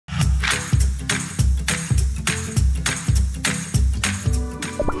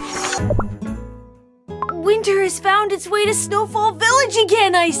Winter has found its way to Snowfall Village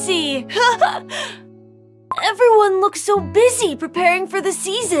again, I see! Everyone looks so busy preparing for the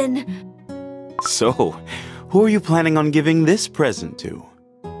season. So, who are you planning on giving this present to?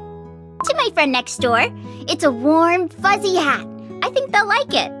 To my friend next door. It's a warm, fuzzy hat. I think they'll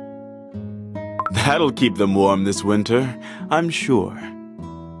like it. That'll keep them warm this winter, I'm sure.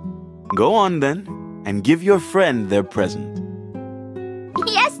 Go on then, and give your friend their present.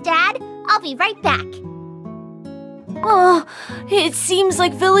 Yes, Dad. I'll be right back. Oh, it seems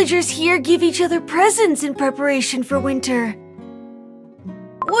like villagers here give each other presents in preparation for winter.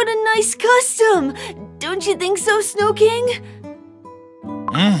 What a nice custom! Don't you think so, Snow King?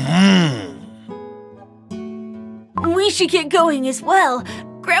 We should get going as well.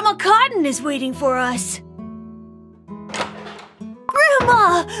 Grandma Cotton is waiting for us.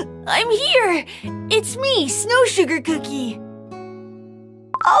 Grandma! I'm here! It's me, Snow Sugar Cookie.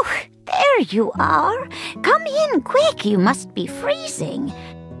 Oh, there you are. Come in quick, you must be freezing.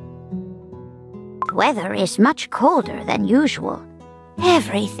 The weather is much colder than usual.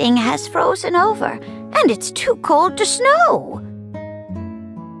 Everything has frozen over, and it's too cold to snow.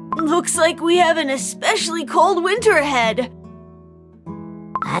 Looks like we have an especially cold winter ahead.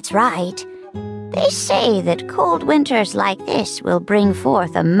 That's right. They say that cold winters like this will bring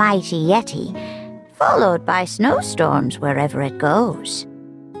forth a mighty Yeti, followed by snowstorms wherever it goes.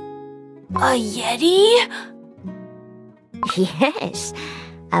 A Yeti? Yes,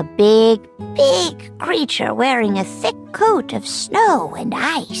 a big, big creature wearing a thick coat of snow and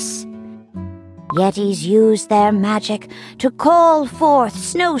ice. Yetis use their magic to call forth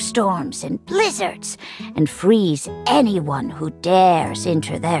snowstorms and blizzards and freeze anyone who dares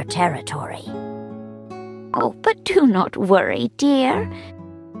enter their territory. Oh, but do not worry, dear.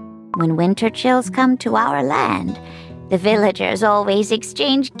 When winter chills come to our land, the villagers always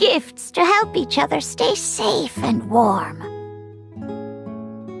exchange gifts to help each other stay safe and warm.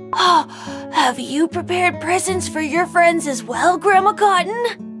 Oh, have you prepared presents for your friends as well, Grandma Cotton?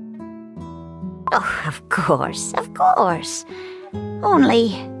 Oh, of course, of course.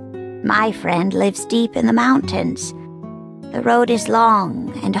 Only, my friend lives deep in the mountains. The road is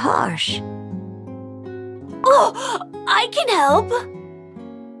long and harsh. Oh, I can help.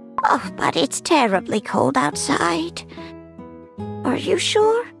 Oh, but it's terribly cold outside. Are you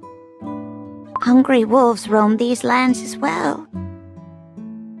sure? Hungry wolves roam these lands as well.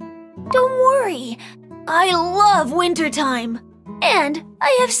 Don't worry. I love wintertime. And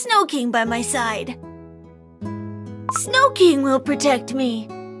I have Snow King by my side. Snow King will protect me.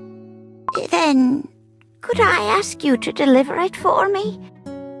 Then, could I ask you to deliver it for me?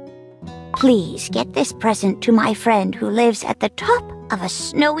 Please get this present to my friend who lives at the top of a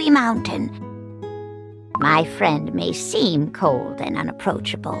snowy mountain. My friend may seem cold and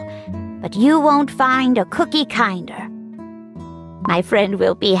unapproachable, but you won't find a cookie kinder. My friend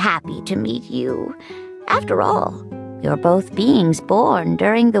will be happy to meet you. After all, you're both beings born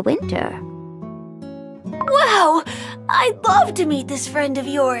during the winter. Wow! I'd love to meet this friend of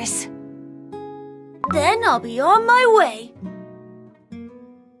yours. Then I'll be on my way.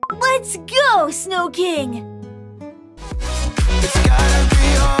 Let's go, Snow King! It's gotta be